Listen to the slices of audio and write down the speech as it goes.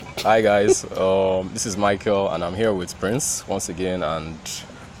Hi guys, this is Michael and I'm here with Prince once again, and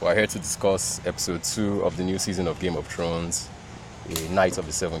we're here to discuss episode 2 of the new season of Game of Thrones, A Knight of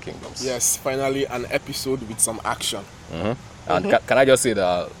the Seven Kingdoms. Yes, finally an episode with some action. And can I just say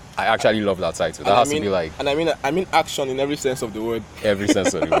that I actually love that title. That has to be like and I mean action in every sense of the word. every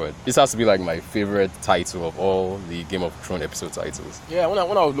sense of the word. This has to be like my favorite title of all the Game of Thrones episode titles. Yeah, when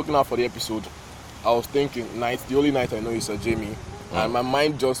I was looking out for the episode, I was thinking knight. The only knight I know is Jaime, and my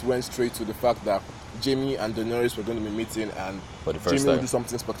mind just went straight to the fact that Jaime and Daenerys were going to be meeting, and For the first Jaime will time. do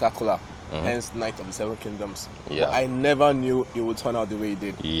something spectacular. Hence, Knight of the Seven Kingdoms. Yeah. But I never knew it would turn out the way it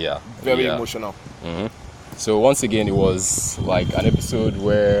did. Yeah. Very yeah. emotional. So once again, it was like an episode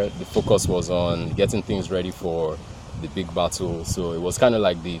where the focus was on getting things ready for the big battle. So it was kind of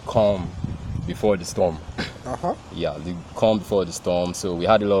like the calm before the storm. Yeah, the calm before the storm. So we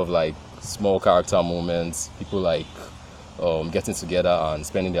had a lot of like small character moments, people like getting together and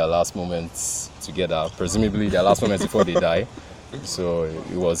spending their last moments together, presumably their last moments before they die. So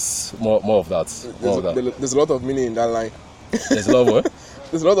it was more of that. More of that. There's a lot of meaning in that line. There's a lot of what?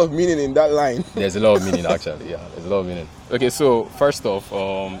 There's a lot of meaning in that line. There's a lot of meaning, actually. Yeah, there's a lot of meaning. Okay, so first off,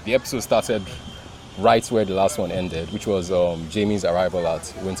 the episode started right where the last one ended, which was Jaime's arrival at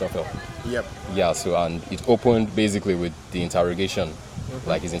Winterfell. Yep. Yeah, so and it opened basically with the interrogation,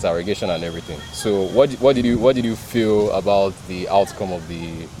 like his interrogation and everything. So what did you feel about the outcome of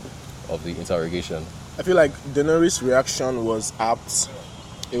the interrogation? I feel like Daenerys' reaction was apt.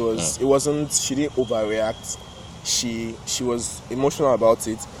 It wasn't. She didn't overreact. She was emotional about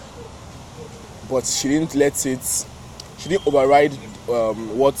it, but she didn't let it. She didn't override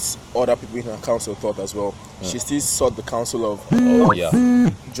what other people in her council thought as well. She still sought the counsel of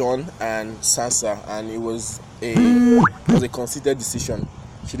Jon and Sansa, and it was a considered decision.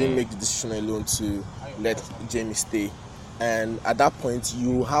 She didn't make the decision alone to let Jaime stay, and at that point,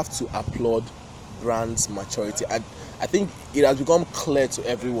 you have to applaud Bran's maturity. I think it has become clear to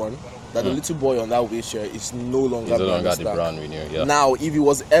everyone that the little boy on that wheelchair is no longer the Bran we knew. Yeah. Now, if he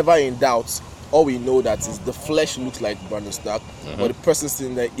was ever in doubt, all we know that is the flesh looks like Brandon Stark, but the person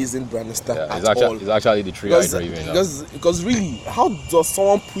sitting there isn't Brandon Stark at all. It's actually the three-eyed raven. Because really, how does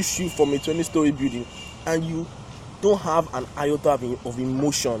someone push you from a 20-story building and you don't have an iota of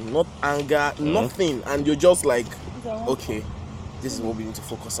emotion, not anger, nothing, and you're just like, okay, this is what we need to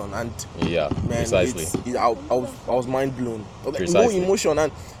focus on. And Yeah, man, precisely. I was mind blown. Like, no Precisely. emotion,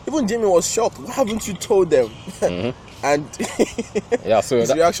 and even Jaime was shocked. Why haven't you told them? And Yeah, so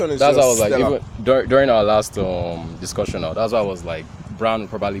his reaction is that's just why I was like, stellar. even during our last discussion now, that's why I was like, Bran would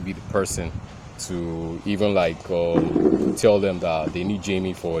probably be the person to even like tell them that they need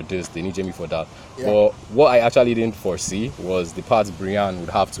Jaime for this, they need Jaime for that. Yeah. But what I actually didn't foresee was the part Brienne would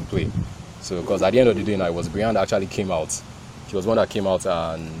have to play. So because at the end of the day now, it was Brienne that actually came out. She was one that came out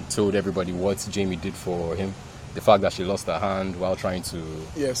and told everybody what Jaime did for him. The fact that she lost her hand while trying to,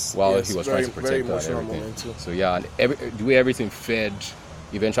 He was very, trying to very protect her and emotional everything. moment too. So yeah, and the way everything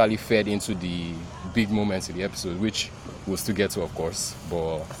eventually fed into the big moments in the episode, which we'll still get to, of course.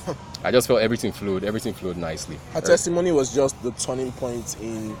 But I just felt everything flowed nicely. Her testimony was just the turning point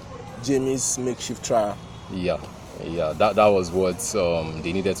in Jaime's makeshift trial. Yeah, that was what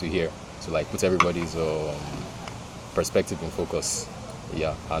they needed to hear to like put everybody's perspective in focus.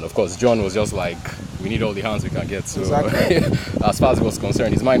 Yeah, and of course Jon was just like, we need all the hands we can get. So Exactly. as far as he was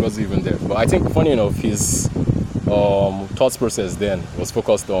concerned, his mind wasn't even there. But I think, funny enough, his thoughts process then was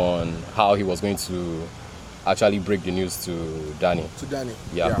focused on how he was going to actually break the news to Dany. To Dany.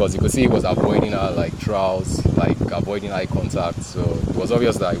 Yeah, because you could see he was avoiding her like trials, like avoiding eye contact. So it was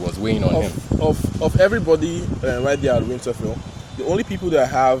obvious that it was weighing on him. Of everybody right there at Winterfell, the only people that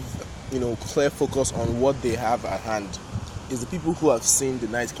have clear focus on what they have at hand is the people who have seen the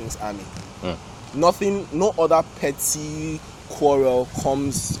Night King's army. Nothing, no other petty quarrel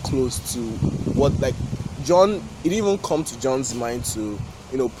comes close to what, like, Jon. It didn't even come to Jon's mind to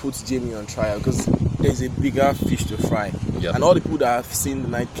put Jaime on trial because there's a bigger fish to fry. Yeah. And all the people that have seen the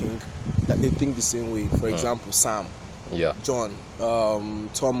Night King, that they think the same way. For example, Sam, Yeah, Jon,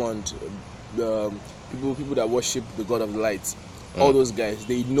 Tormund, people that worship the God of the Light, all those guys,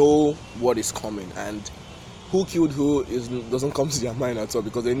 they know what is coming, and who killed who doesn't come to their mind at all,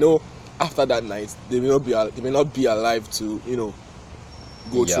 because they know after that night they may not be alive to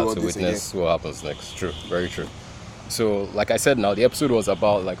go through all to this again. witness what happens next. True, very true. So, like I said, now the episode was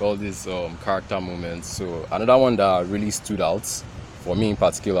about like all these character moments. So another one that really stood out for me in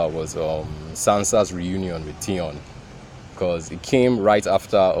particular was Sansa's reunion with Theon, because it came right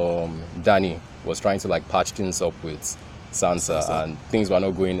after Dany was trying to like patch things up with Sansa, and things were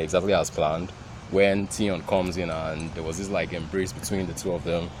not going exactly as planned. when Tion comes in and there was this like embrace between the two of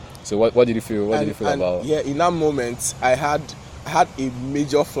them. So what did you feel? What did you feel about? Yeah, in that moment, I had a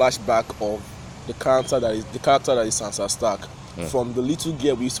major flashback of the character that is Sansa Stark. From the little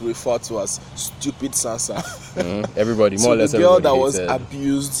girl we used to refer to as stupid Sansa. Everybody, more or less, the girl everybody that was hated.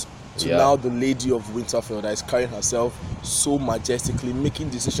 abused to now the Lady of Winterfell that is carrying herself so majestically, making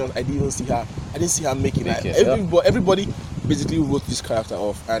decisions I didn't see her making. Everybody basically wrote this character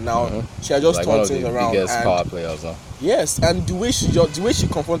off, and now she had just like one turned of things the around. biggest And power players, huh? yes, and the way she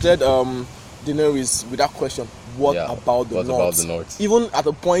confronted Daenerys with that question, what about the What North? about the North? Even at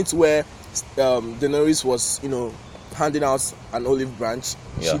the point where Daenerys was, handing out an olive branch,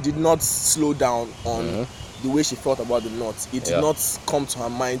 she did not slow down on the way she felt about the North. It did not come to her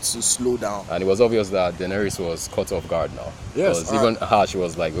mind to slow down. And it was obvious that Daenerys was caught off guard now. Yes, Because even her, she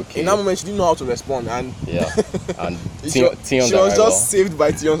was like, okay. In that moment, she didn't know how to respond, and and she Tion's was arrival, just saved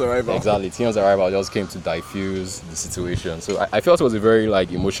by Tion's arrival. Exactly, Tion's arrival just came to diffuse the situation. So I felt it was a very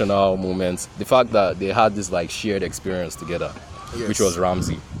like emotional moment. The fact that they had this like shared experience together, which was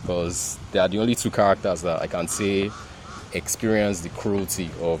Ramsay, because they are the only two characters that I can say experienced the cruelty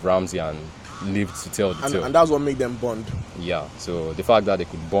of Ramsay and lived to tell the tale. And that's what made them bond. Yeah, so the fact that they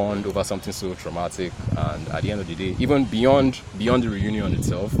could bond over something so traumatic, and at the end of the day, even beyond the reunion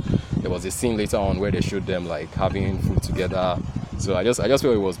itself, there was a scene later on where they showed them like having food together. So I just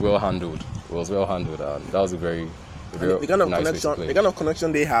feel it was well handled. It was well handled, and that was a very the kind of nice way to connection, play. the kind of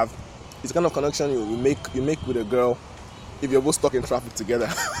connection they have, is the kind of connection you make with a girl if you're both stuck in traffic together,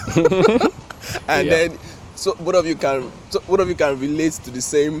 and then. So both of you can relate to the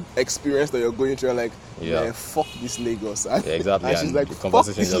same experience that you're going through. Like, man, fuck this Lagos. And, exactly. And she's like, the fuck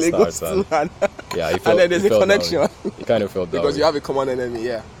conversation this just Lagos starts. too. And, It felt, and then there's a connection. It kind of felt that because way. you have a common enemy.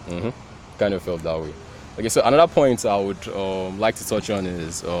 Yeah. Kind of felt that way. Okay, so another point I would like to touch on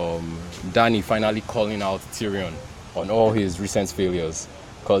is Dany finally calling out Tyrion on all his recent failures,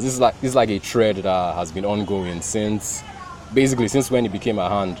 because this is like a thread that has been ongoing since when he became a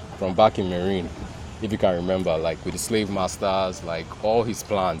hand from back in Meereen. If you can remember, like with the slave masters, like all his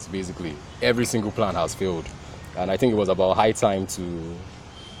plans, basically every single plan has failed, and I think it was about high time to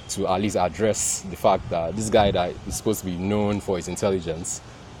at least address the fact that this guy that is supposed to be known for his intelligence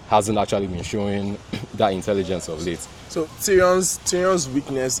hasn't actually been showing that intelligence of late. So Tyrion's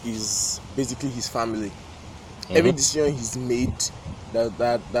weakness is basically his family. Every decision he's made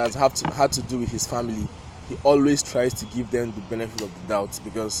that had to do with his family, he always tries to give them the benefit of the doubt,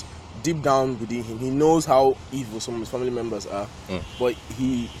 because deep down within him, he knows how evil some of his family members are, but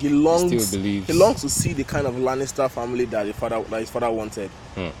he longs to see the kind of Lannister family that his father wanted.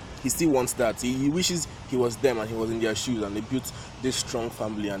 He still wants that. He wishes he was them and he was in their shoes, and they built this strong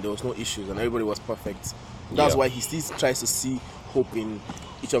family and there was no issues and everybody was perfect. That's why he still tries to see hope in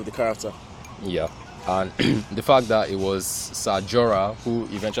each of the character. Yeah, and the fact that it was Ser Jorah who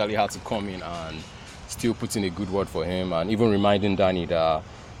eventually had to come in and still put in a good word for him, and even reminding Dany that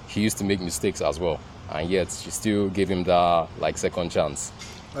he used to make mistakes as well, and yet she still gave him that like second chance.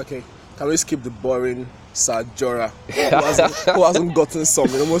 Okay, can we skip the boring Ser Jorah who hasn't gotten some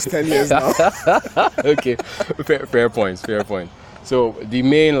in almost 10 years now? Okay, fair point. So the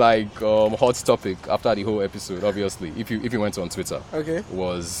main like hot topic after the whole episode, obviously, if you went on Twitter,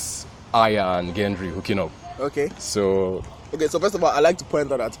 was Arya and Gendry hooking up. Okay, so first of all, I like to point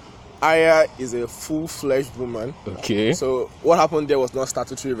out that Arya is a full-fledged woman. Okay. So what happened there was not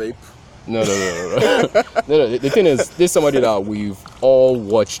statutory rape. No. No. The thing is, this is somebody that we've all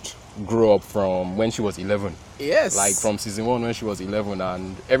watched grow up from when she was 11. Yes. Like from season 1 when she was 11,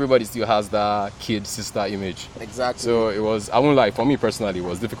 and everybody still has that kid sister image. Exactly. So it was, I won't lie, for me personally, it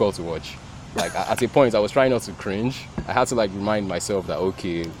was difficult to watch. Like at a point, I was trying not to cringe. I had to like remind myself that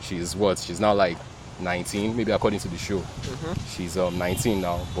okay, she's now like 19, maybe according to the show. She's 19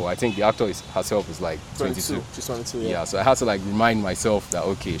 now, but I think the actor herself is like 22. She's 22. Yeah, so I had to like remind myself that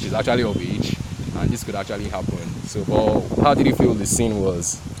okay, she's actually of age, and this could actually happen. So, but how did you feel the scene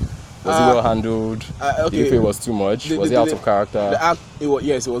was? Was it well handled? Did you feel it was too much? Was it out of character?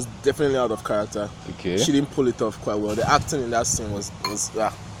 Yes, it was definitely out of character. Okay. She didn't pull it off quite well. The acting in that scene was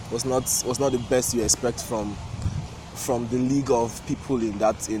not the best you expect from the league of people in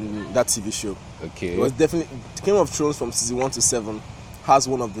that TV show. Okay. It was definitely Game of Thrones from season 1 to 7 has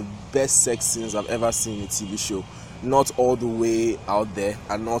one of the best sex scenes I've ever seen in a TV show. Not all the way out there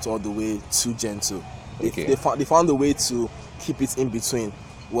and not all the way too gentle. Okay. They found a way to keep it in between.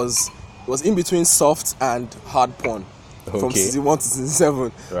 Was in between soft and hard porn from season 1 to season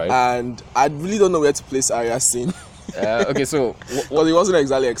 7. Right. And I really don't know where to place Arya's scene. Okay, so Well, he wasn't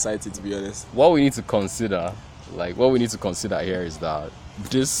exactly excited, to be honest. what we need to consider here is that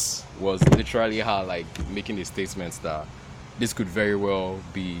this was literally her like making a statement that this could very well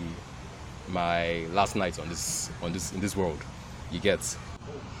be my last night on this in this world. You get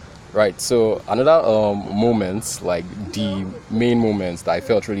right. So another moment, like the main moment that I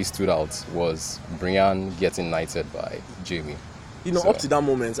felt really stood out was Brienne getting knighted by Jamie. You know, So- up to that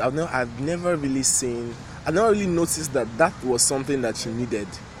moment, I've never really noticed that was something that she needed.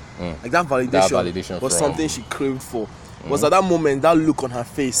 Like that validation was from- something she craved for. Was at that moment, that look on her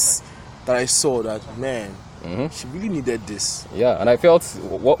face that I saw that, man, she really needed this. Yeah, and I felt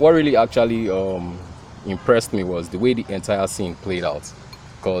what really actually impressed me was the way the entire scene played out,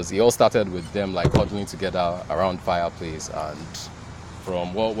 because it all started with them like huddling together around fireplace, and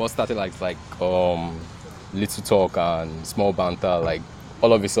from what started like little talk and small banter, like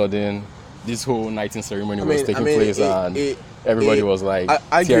all of a sudden this whole knighting ceremony was taking place, and everybody was like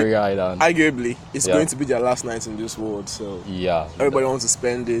teary-eyed, and arguably it's Yeah. going to be their last night in this world, so yeah, everybody wants to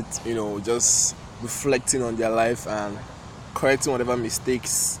spend it, you know, just reflecting on their life and correcting whatever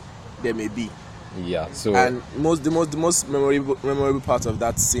mistakes there may be. yeah. So And the most memorable part of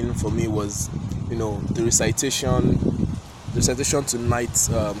that scene for me was, you know, the recitation to knight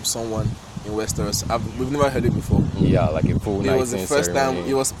someone in Westeros. We've never heard it before. yeah, like a full It was the knighting first time. ceremony.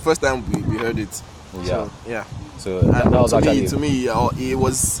 It was the first time we heard it. Yeah. So, yeah. So that And was to actually me,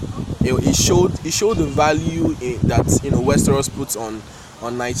 it showed the value that, you know, Westeros puts on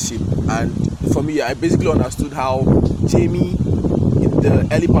knightship. And for me, I basically understood how Jamie, in the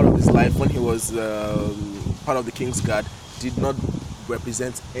early part of his life, when he was part of the King's Guard, did not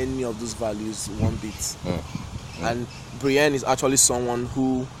represent any of those values one bit. And Brienne is actually someone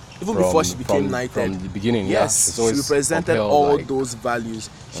who, even before she became knighted, from the beginning, yes, it's she always represented upheld, all like- those values.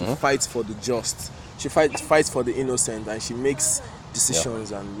 She fights for the just. She fights for the innocent, and she makes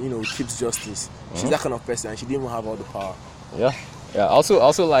decisions and, you know, keeps justice. She's that kind of person, and she didn't even have all the power. Yeah, yeah.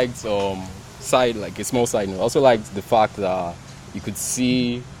 Also liked like a small side note. Also liked the fact that you could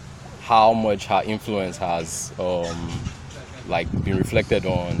see how much her influence has like been reflected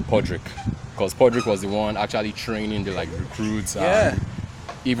on Podrick, because Podrick was the one actually training the like recruits. Yeah. And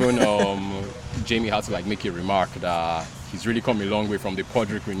even Jamie had to like make a remark that he's really come a long way from the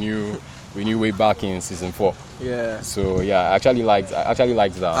Podrick we knew way back in season 4. Yeah. So yeah, I actually liked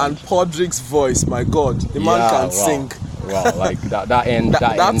that. And Podrick's voice, my God, the man Yeah, can wow. sing. Wow, like that end.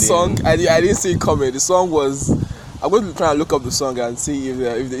 That ending. song, I didn't see it coming. The song was. I'm going to try and look up the song and see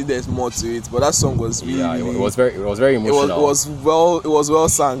if there's more to it. But that song was really, Yeah, really, it was very emotional. it was well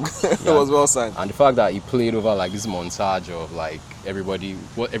sung. It Yeah. was well sung. And the fact that he played over like this montage of like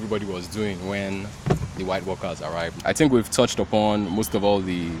what everybody was doing when the White Walkers arrived. I think we've touched upon most of all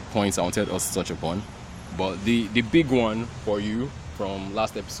the points I wanted us to touch upon. But the big one for you from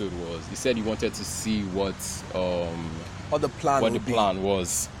last episode was you said you wanted to see what What the plan the would be. plan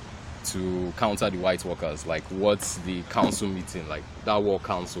was to counter the White Walkers, like what's the council meeting, like that war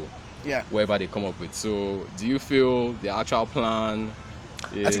council, Yeah. whatever they come up with. So do you feel the actual plan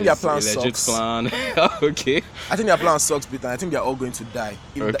is think their plan a legit sucks. plan? Okay. I think their plan sucks, Peter. I think they're all going to die.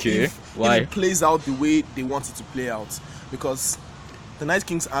 Okay. If Why? it plays out the way they want it to play out. Because the Night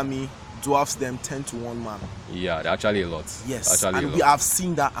King's army dwarfs them 10 to 1 man. Yeah, they're actually a lot. Yes. Actually And a we lot. have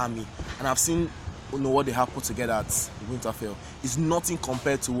seen that army. And I've seen, you know, what they have put together at Winterfell. It's nothing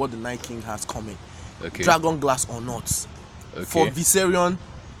compared to what the Night King has coming. Okay. Dragon glass or not. For Okay. Viserion,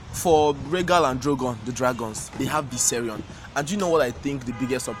 for Rhaegal and Drogon, the dragons, they have Viserion. And do you know what I think the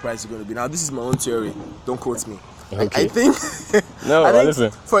biggest surprise is going to be? Now, this is my own theory. Don't quote me. Okay. I think. No, I think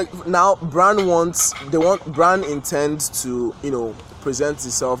listen. For now, Bran intends to, you know, present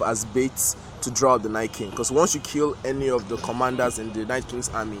himself as bait to draw out the Night King. Because once you kill any of the commanders in the Night King's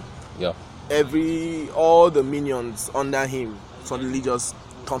army, Yeah. all the minions under him suddenly just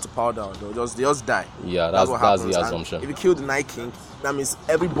turn to powder. They just die. Yeah, that's what the happens. And assumption. if you kill the Night King, that means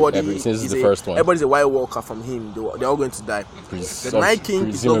everybody Since it's is the first one. Everybody's a White Walker from him. They're all going to die. The Night King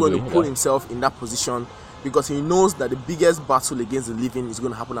is not going to put himself in that position because he knows that the biggest battle against the living is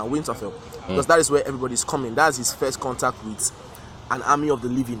going to happen at Winterfell. Because that is where everybody's coming. That's his first contact with an army of the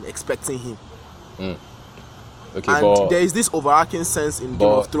living expecting him. Okay, And but, there is this overarching sense in Game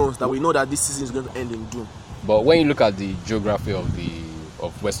of Thrones that we know that this season is going to end in doom. but when you look at the geography of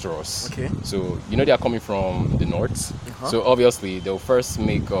Westeros, Okay. so you know they are coming from the north, so obviously they'll first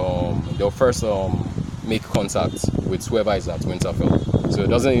make make contact with whoever is at Winterfell. So it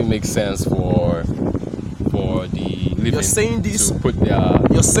doesn't even make sense for the living saying this- to put their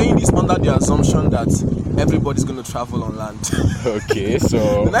You're saying this under the assumption that everybody's going to travel on land. okay,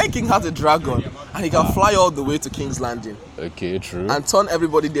 so The Night King has a dragon and he can fly all the way to King's Landing okay, true. and turn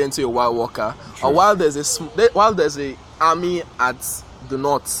everybody there into a White Walker. Or while there's a army at the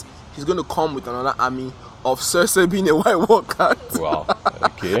north, he's going to come with another army of Cersei being a White Walker Wow.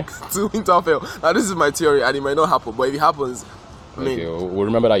 Okay. to Winterfell. Now, this is my theory, and it might not happen, but if it happens, I mean, Okay. We'll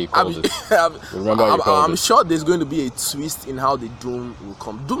remember that you called it. We'll remember how you called I'm it. sure there's going to be a twist in how the Doom will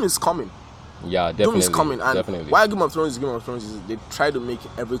come. Doom is coming. Yeah, definitely. Doom is coming, and definitely. why Game of Thrones is they try to make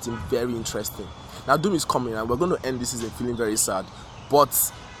everything very interesting. Now Doom is coming, and we're going to end this season feeling very sad,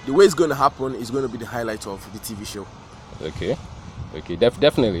 but the way it's going to happen is going to be the highlight of the TV show. Okay. Okay.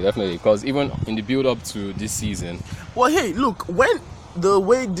 Definitely. Because even in the build up to this season, Well, hey, look, when the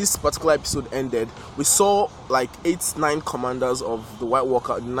way this particular episode ended, we saw like 8-9 commanders of the White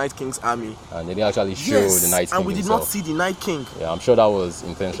Walker, the Night King's army. and they didn't actually show the Night King and we did himself. not see the Night King. Yeah, I'm sure that was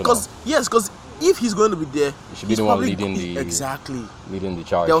intentional. Because if he's going to be there, He should be he's the one probably leading the- exactly. leading the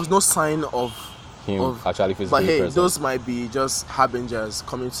charge. There was no sign of him actually physically But hey, present. those might be just harbingers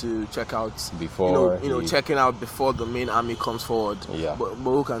coming to check out Before checking out before the main army comes forward. Yeah. But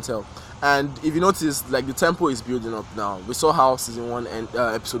who can tell? And if you notice, like the tempo is building up now. We saw how season 1 and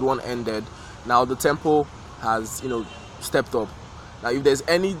episode 1 ended. Now the tempo has stepped up. Now, if there's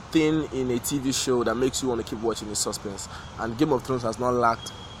anything in a TV show that makes you want to keep watching, is suspense. And Game of Thrones has not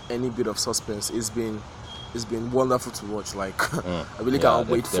lacked any bit of suspense. It's been wonderful to watch. Like I really can't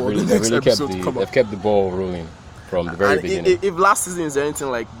wait for the next episode to come up. They've kept the ball rolling from the very And beginning. if last season is anything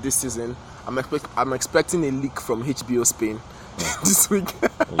like this season, I'm expecting a leak from HBO Spain this week.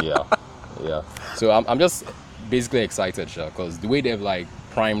 yeah. So I'm just basically excited, because the way they've like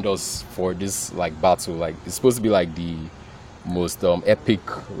primed us for this like battle, like it's supposed to be like the most epic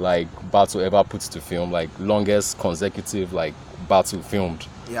like battle ever put to film, like longest consecutive like battle filmed.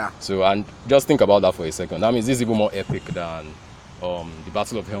 Yeah. So, and just think about that for a second. That means this is even more epic than the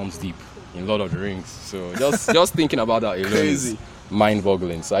Battle of Helm's Deep in Lord of the Rings. So just thinking about that alone Crazy. is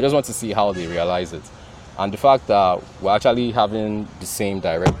mind-boggling. So I just want to see how they realize it. And the fact that we're actually having the same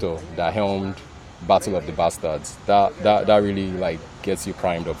director that helmed Battle of the Bastards, that really like gets you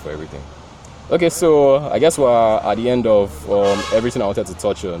primed up for everything. Okay, so I guess we're at the end of everything I wanted to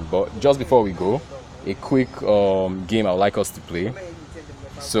touch on. But just before we go, a quick game I would like us to play.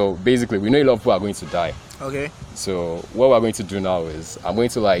 So basically, we know a lot of people are going to die. Okay. So what we're going to do now is I'm going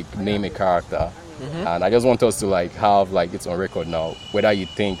to like name a character, and I just want us to like have like it's on record now whether you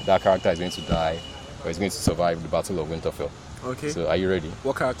think that character is going to die or is going to survive the Battle of Winterfell. Okay. So are you ready?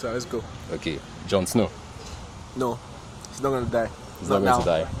 What character? Let's go. Okay, Jon Snow. No, he's not gonna die. He's not going to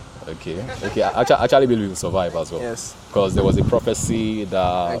die. Okay. I actually believe he'll survive as well. Yes. Because there was a prophecy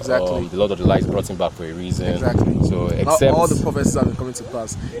that Exactly. the Lord of the Lights brought him back for a reason. Exactly. So Not except all the prophecies have been coming to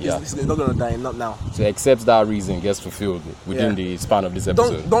pass. Yeah. He's not gonna die. Not now. so except that reason gets fulfilled within Yeah. the span of this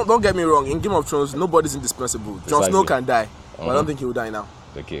episode. Don't get me wrong. In Game of Thrones, nobody's indispensable. Jon Snow Precisely. can die, but I don't think he will die now.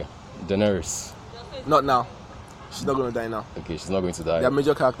 Okay. Daenerys. Not now. She's not gonna die now. Okay, she's not going to die. There are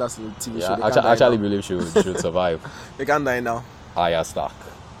major characters in the TV show. Yeah, They I can't die actually now. believe she would survive. They can't die now. Arya Stark.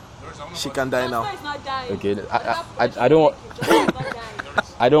 She can die now. Okay, I don't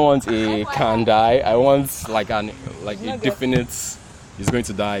I don't want a can die. I want like a definite he's going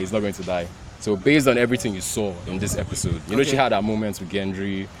to die, he's not going to die. So based on everything you saw in this episode, you know she had her moments with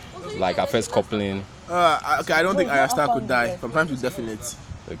Gendry, like her first coupling. Okay, I don't think Arya Stark could die. From time to definite.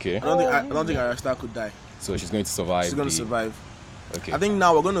 Okay. I don't think Arya Stark could die. So she's going to survive. She's gonna survive. Okay. I think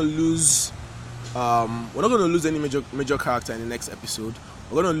now we're gonna lose. We're not gonna lose any major character in the next episode.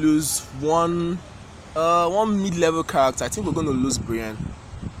 We're gonna lose one mid-level character. I think we're gonna lose Brienne.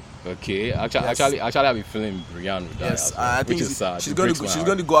 Okay. Yes. Actually I've been feeling Brienne would die. Yes, as well, I think which is sad. she's It going breaks to my she's heart.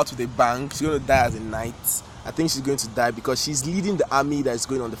 going to go out with a bang. She's going to die as a knight. I think she's going to die because she's leading the army that is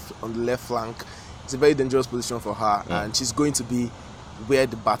going on the left flank. It's a very dangerous position for her, and she's going to be where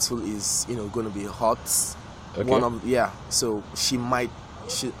the battle is, going to be hot. Okay. So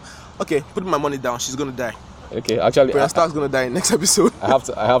okay, putting my money down. She's going to die. Okay, actually Brienne Stark's going to die in next episode. I have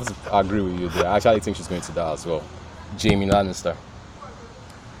to agree with you there. I actually think she's going to die as well. Jaime Lannister.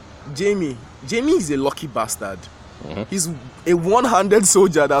 Jaime is a lucky bastard. He's a one-handed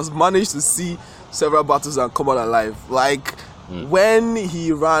soldier that's managed to see several battles and come out alive. Like when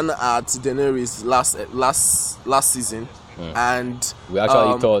he ran at Daenerys last season, and We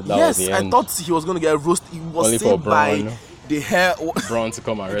actually thought that was the yes, I end. thought he was going to get roasted. He was Only for saved by Bronn. the hair. Braun to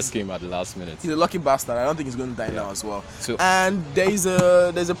come and rescue him at the last minute. He's a lucky bastard. I don't think he's going to die now as well. So- And there's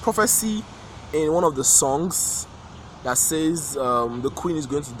a prophecy in one of the songs that says the queen is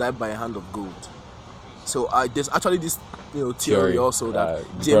going to die by a hand of gold. So there's actually this theory also that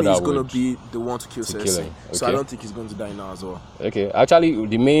the Jaime brother is going to would- be the one to kill kill Cersei. him. So I Okay. don't think he's going to die now as well. Okay, actually,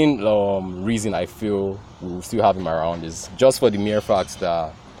 the main reason I feel we will still have him around is just for the mere fact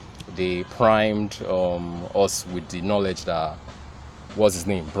that they primed us with the knowledge that what's his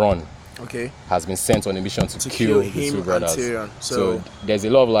name, Bronn, Okay. has been sent on a mission to kill the him two and brothers. Tyrion. So there's a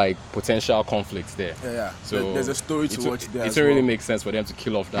lot of like potential conflicts there. Yeah. So There's a story to it watch there. It as don't really well. make sense for them to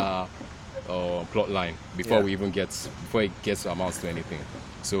kill off that plot line before Yeah. we even before it gets to amounts to anything.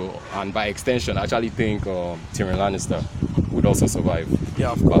 So, and by extension, I actually think Tyrion Lannister would also survive.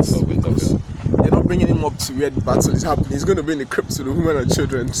 Yeah, of the course. Battle of Winterfell. They're not bringing him up to where the battle is happening. He's going to be in the crypt with the women and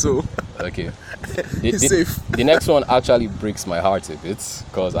children. So Okay. he's safe. The next one actually breaks my heart a bit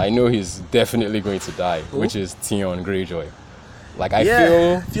because I know he's definitely going to die, Who? which is Theon Greyjoy. Like I Yeah.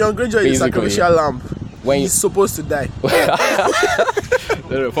 feel Theon Greyjoy is a basically, sacrificial lamb. when He's supposed to die.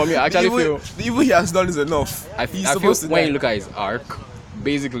 no, for me, I actually feel The evil he has done is enough. I He's feel supposed to when die. you look at his arc,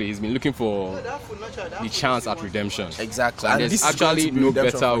 basically he's been looking for the chance at redemption. Exactly. And And this there's is going actually to be no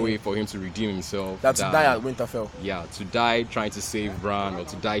redemption better for him. way for him to redeem himself That's to than, die at Winterfell. yeah, to die trying to save Bran or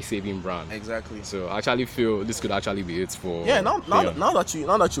to die saving Bran. Exactly. So I actually feel this could actually be it for Yeah, now Theon.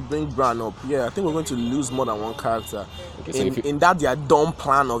 that you bring Bran up, yeah, I think we're going to lose more than one character. Okay, so if you- in that their dumb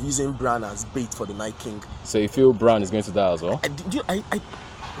plan of using Bran as bait for the Night King. So you feel Bran is going to die as well?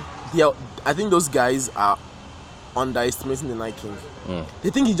 I think those guys are underestimating the Night King. Hmm. They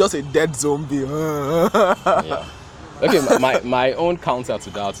think he's just a dead zombie. Yeah. Okay, my own counter to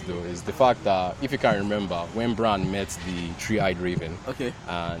that though is the fact that if you can remember when Bran met the three-eyed raven, Okay.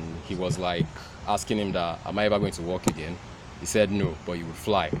 and he was like asking him that, am I ever going to walk again? He said no, but you would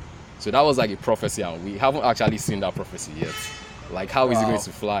fly. So that was like a prophecy, and we haven't actually seen that prophecy yet. Like, how is he Wow. going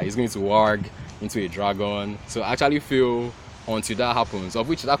to fly? He's going to warg into a dragon. So I actually feel until that happens, of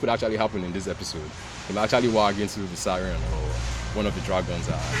which that could actually happen in this episode, he might actually warg into the Viserion or one of the dragons.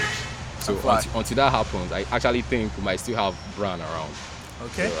 So And fly. until that happens, I actually think we might still have Bran around.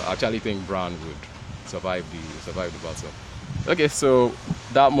 Okay. So I actually think Bran would survive the battle. Okay, so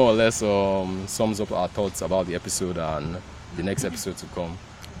that more or less sums up our thoughts about the episode and the next episode to come.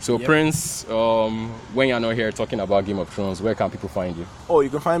 So Yep. Prince, when you're not here talking about Game of Thrones, where can people find you? Oh, you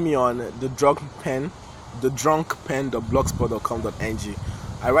can find me on the drunkpen.blogspot.com.ng.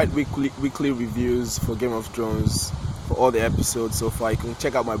 I write weekly reviews for Game of Thrones for all the episodes so far. You can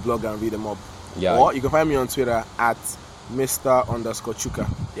check out my blog and read them up. Yeah. Or you can find me on Twitter at Mr_Chuka.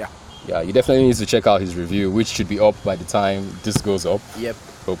 Yeah. Yeah, you definitely need to check out his review, which should be up by the time this goes up. Yep.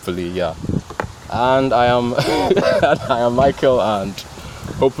 Hopefully, yeah. And I am I am Michael, and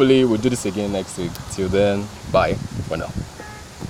hopefully we'll do this again next week. Till then, bye for now.